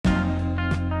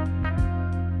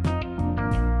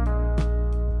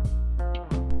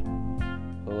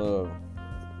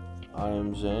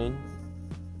am Zane,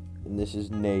 and this is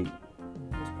Nate.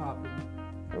 What's poppin'?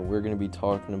 And we're going to be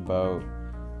talking about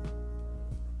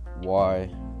why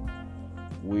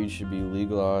weed should be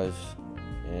legalized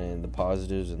and the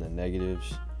positives and the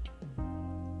negatives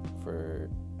for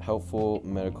helpful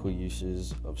medical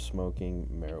uses of smoking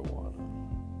marijuana.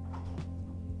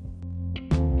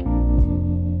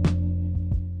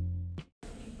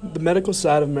 The medical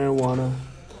side of marijuana.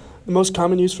 The most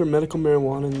common use for medical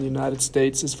marijuana in the United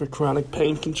States is for chronic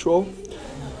pain control,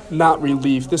 not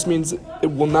relief. This means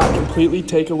it will not completely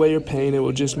take away your pain, it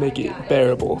will just make it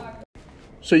bearable.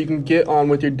 So you can get on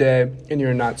with your day and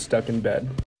you're not stuck in bed.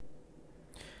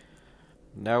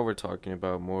 Now we're talking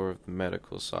about more of the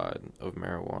medical side of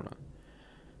marijuana.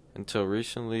 Until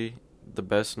recently, the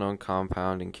best known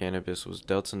compound in cannabis was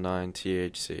Delta-9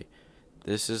 THC.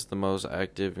 This is the most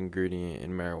active ingredient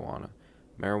in marijuana.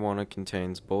 Marijuana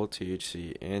contains both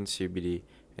THC and CBD,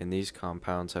 and these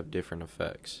compounds have different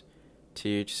effects.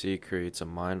 THC creates a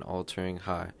mind-altering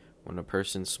high when a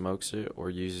person smokes it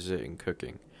or uses it in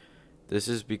cooking. This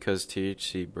is because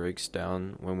THC breaks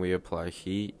down when we apply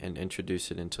heat and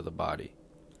introduce it into the body.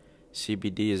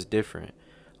 CBD is different.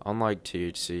 Unlike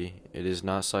THC, it is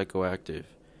not psychoactive.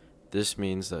 This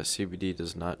means that CBD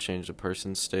does not change a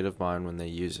person's state of mind when they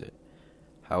use it.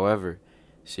 However,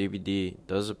 CBD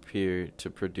does appear to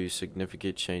produce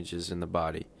significant changes in the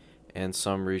body, and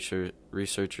some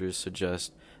researchers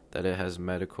suggest that it has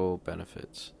medical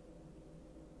benefits.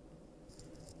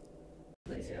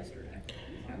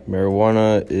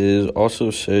 Marijuana is also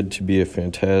said to be a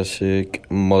fantastic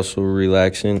muscle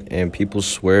relaxant, and people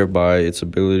swear by its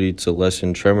ability to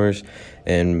lessen tremors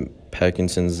and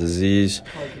Parkinson's disease.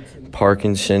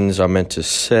 Parkinson's, I meant to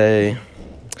say.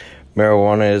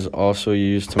 Marijuana is also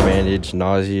used to manage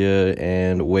nausea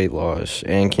and weight loss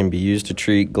and can be used to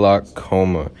treat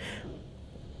glaucoma.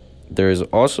 There is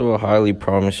also a highly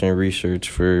promising research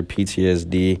for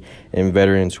PTSD in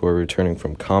veterans who are returning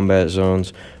from combat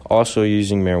zones. Also,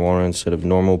 using marijuana instead of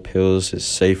normal pills is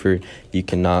safer. You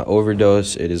cannot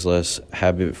overdose. It is less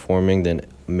habit-forming than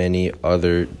many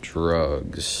other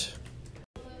drugs.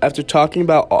 After talking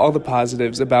about all the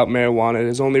positives about marijuana, it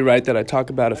is only right that I talk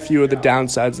about a few of the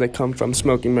downsides that come from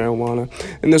smoking marijuana.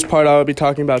 In this part, I will be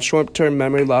talking about short-term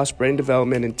memory loss, brain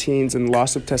development in teens, and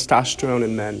loss of testosterone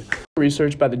in men.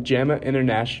 Research by the JAMA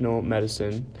International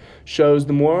Medicine shows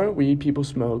the more weed people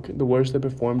smoke, the worse they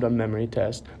performed on memory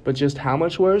tests. But just how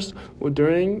much worse? Well,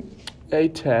 during a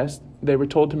test, they were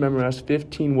told to memorize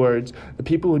 15 words. The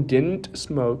people who didn't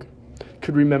smoke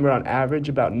could remember on average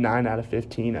about 9 out of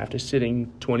 15 after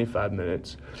sitting 25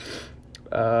 minutes.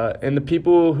 And the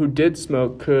people who did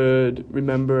smoke could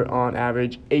remember on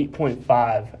average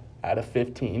 8.5 out of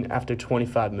 15 after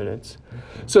 25 minutes.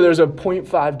 So there's a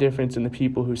 0.5 difference in the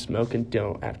people who smoke and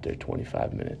don't after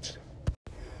 25 minutes.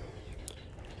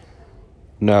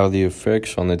 Now, the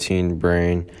effects on the teen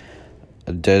brain.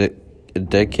 A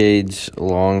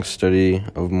decades-long study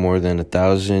of more than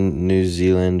 1,000 New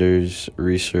Zealanders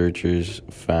researchers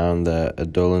found that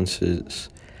adolescents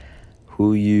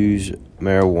who use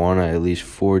marijuana at least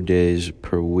 4 days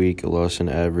per week lost an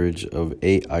average of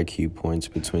 8 IQ points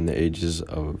between the ages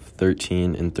of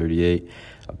 13 and 38,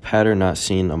 a pattern not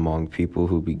seen among people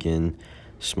who begin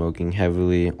smoking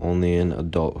heavily only in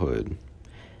adulthood.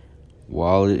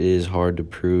 While it is hard to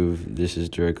prove this is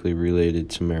directly related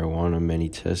to marijuana, many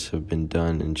tests have been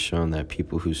done and shown that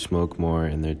people who smoke more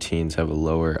in their teens have a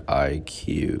lower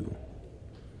IQ.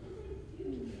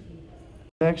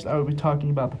 Next, I will be talking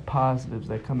about the positives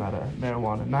that come out of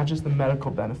marijuana, not just the medical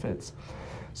benefits.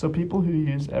 So people who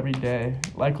use every day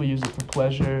likely use it for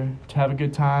pleasure, to have a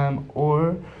good time,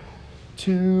 or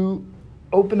to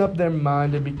open up their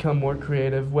mind and become more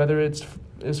creative, whether it's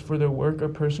for their work or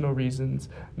personal reasons.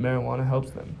 Marijuana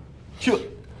helps them.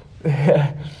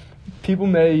 People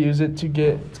may use it to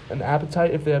get an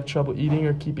appetite if they have trouble eating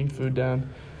or keeping food down.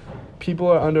 People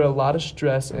are under a lot of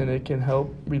stress, and it can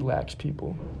help relax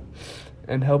people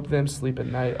and help them sleep at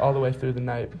night all the way through the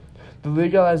night. The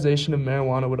legalization of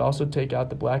marijuana would also take out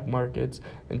the black markets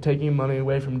and taking money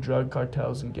away from drug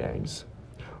cartels and gangs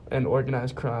and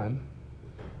organized crime.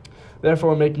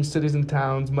 Therefore, making cities and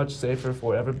towns much safer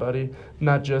for everybody,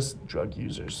 not just drug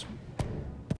users.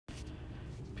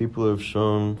 People have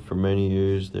shown for many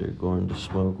years they're going to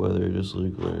smoke whether it is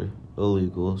legal or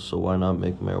illegal, so why not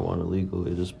make marijuana legal?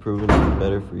 It is proven to be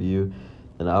better for you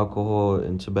than alcohol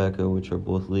and tobacco, which are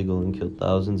both legal and kill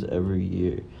thousands every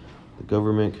year. The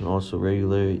government can also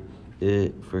regulate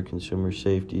it for consumer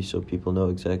safety so people know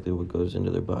exactly what goes into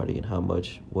their body and how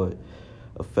much what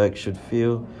effects should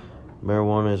feel.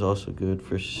 Marijuana is also good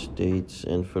for states,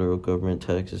 and federal government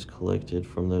taxes collected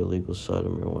from the illegal side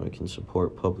of marijuana can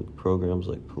support public programs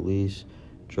like police,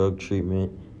 drug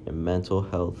treatment, and mental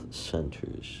health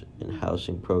centers and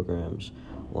housing programs,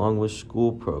 along with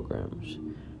school programs.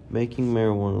 Making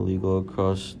marijuana legal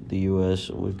across the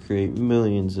U.S. would create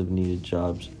millions of needed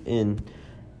jobs in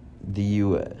the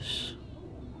U.S.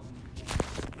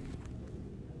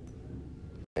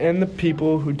 And the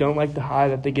people who don't like the high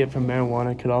that they get from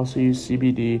marijuana could also use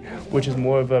CBD, which is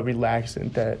more of a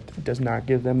relaxant that does not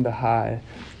give them the high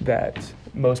that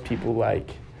most people like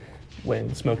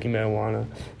when smoking marijuana,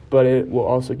 but it will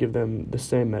also give them the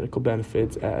same medical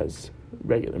benefits as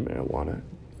regular marijuana,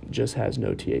 just has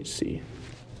no THC.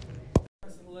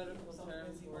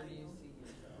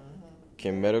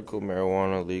 Can medical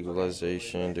marijuana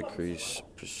legalization decrease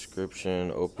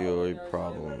prescription opioid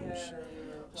problems?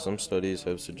 Some studies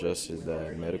have suggested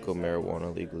that medical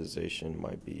marijuana legalization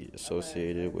might be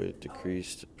associated with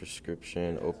decreased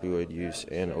prescription opioid use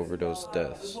and overdose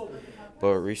deaths,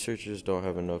 but researchers don't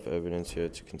have enough evidence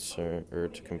yet to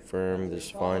confirm this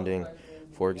finding.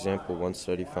 For example, one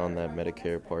study found that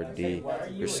Medicare Part D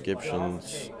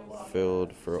prescriptions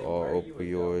filled for all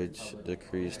opioids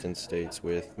decreased in states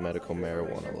with medical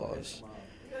marijuana laws.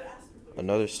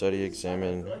 Another study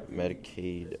examined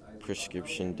Medicaid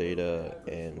prescription data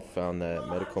and found that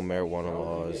medical marijuana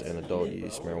laws and adult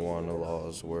use marijuana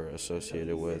laws were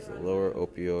associated with lower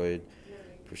opioid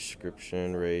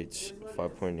prescription rates,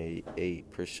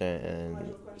 5.88%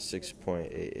 and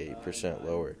 6.88%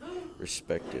 lower,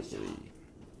 respectively.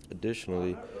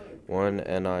 Additionally, one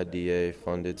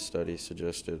NIDA-funded study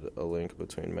suggested a link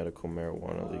between medical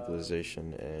marijuana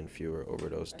legalization and fewer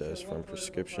overdose deaths from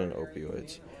prescription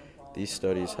opioids. These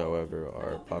studies, however,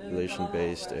 are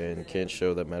population-based and can't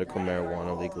show that medical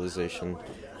marijuana legalization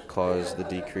caused the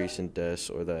decrease in deaths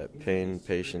or that pain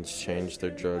patients changed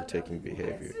their drug-taking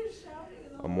behavior.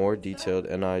 A more detailed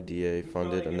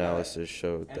NIDA-funded analysis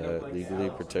showed that legally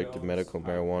protected medical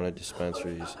marijuana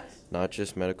dispensaries, not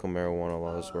just medical marijuana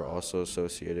laws, were also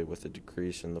associated with a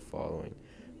decrease in the following: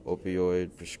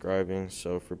 opioid prescribing,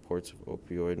 self-reports of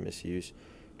opioid misuse,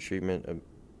 treatment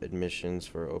admissions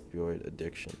for opioid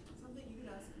addiction.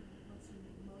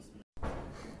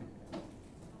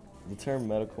 The term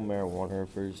medical marijuana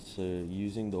refers to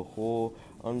using the whole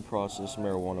unprocessed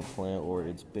marijuana plant or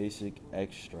its basic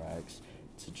extracts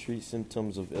to treat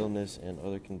symptoms of illness and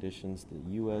other conditions. The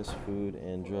U.S. Food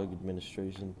and Drug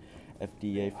Administration,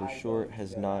 FDA for short,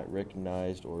 has not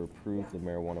recognized or approved the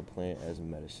marijuana plant as a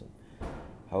medicine.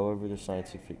 However, the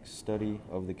scientific study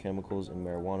of the chemicals in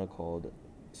marijuana called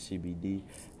CBD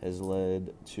has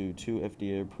led to 2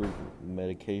 FDA-approved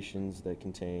medications that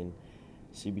contain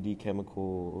CBD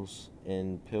chemicals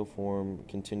in pill form.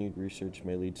 Continued research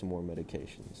may lead to more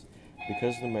medications.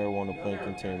 Because the marijuana plant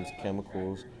contains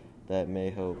chemicals that may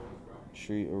help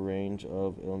treat a range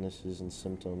of illnesses and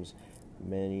symptoms,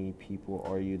 many people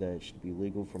argue that it should be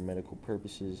legal for medical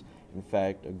purposes. In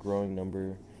fact, a growing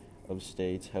number of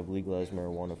states have legalized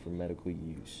marijuana for medical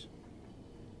use.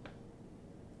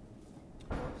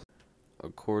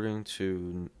 According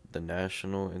to the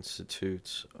National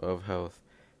Institutes of Health,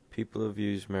 people have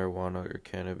used marijuana or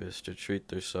cannabis to treat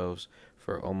themselves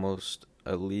for almost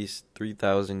at least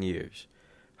 3,000 years.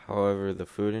 However, the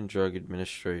Food and Drug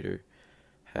Administrator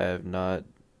have not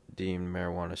deemed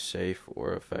marijuana safe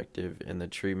or effective in the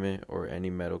treatment or any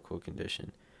medical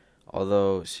condition.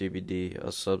 Although CBD,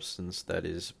 a substance that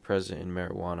is present in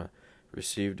marijuana,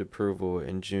 received approval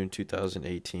in June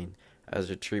 2018 as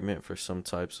a treatment for some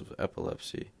types of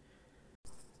epilepsy.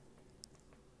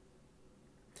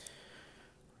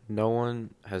 No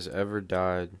one has ever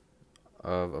died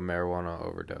of a marijuana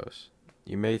overdose.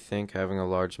 You may think having a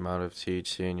large amount of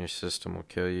THC in your system will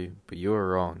kill you, but you are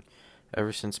wrong.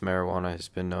 Ever since marijuana has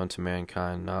been known to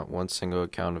mankind, not one single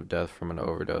account of death from an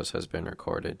overdose has been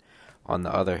recorded. On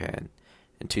the other hand,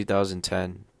 in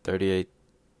 2010,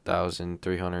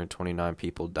 38,329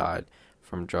 people died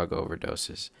from drug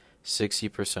overdoses.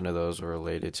 60% of those were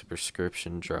related to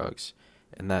prescription drugs.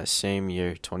 In that same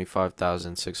year,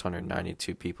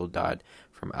 25,692 people died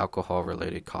from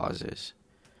alcohol-related causes.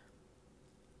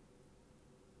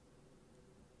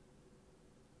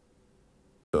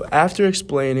 So after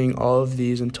explaining all of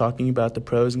these and talking about the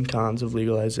pros and cons of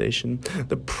legalization,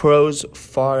 the pros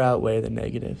far outweigh the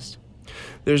negatives.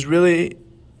 There's really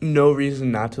no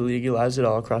reason not to legalize it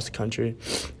all across the country.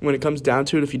 When it comes down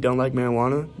to it, if you don't like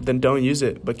marijuana, then don't use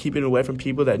it. But keeping it away from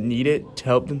people that need it to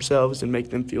help themselves and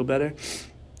make them feel better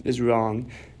is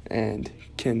wrong and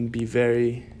can be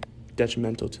very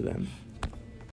detrimental to them.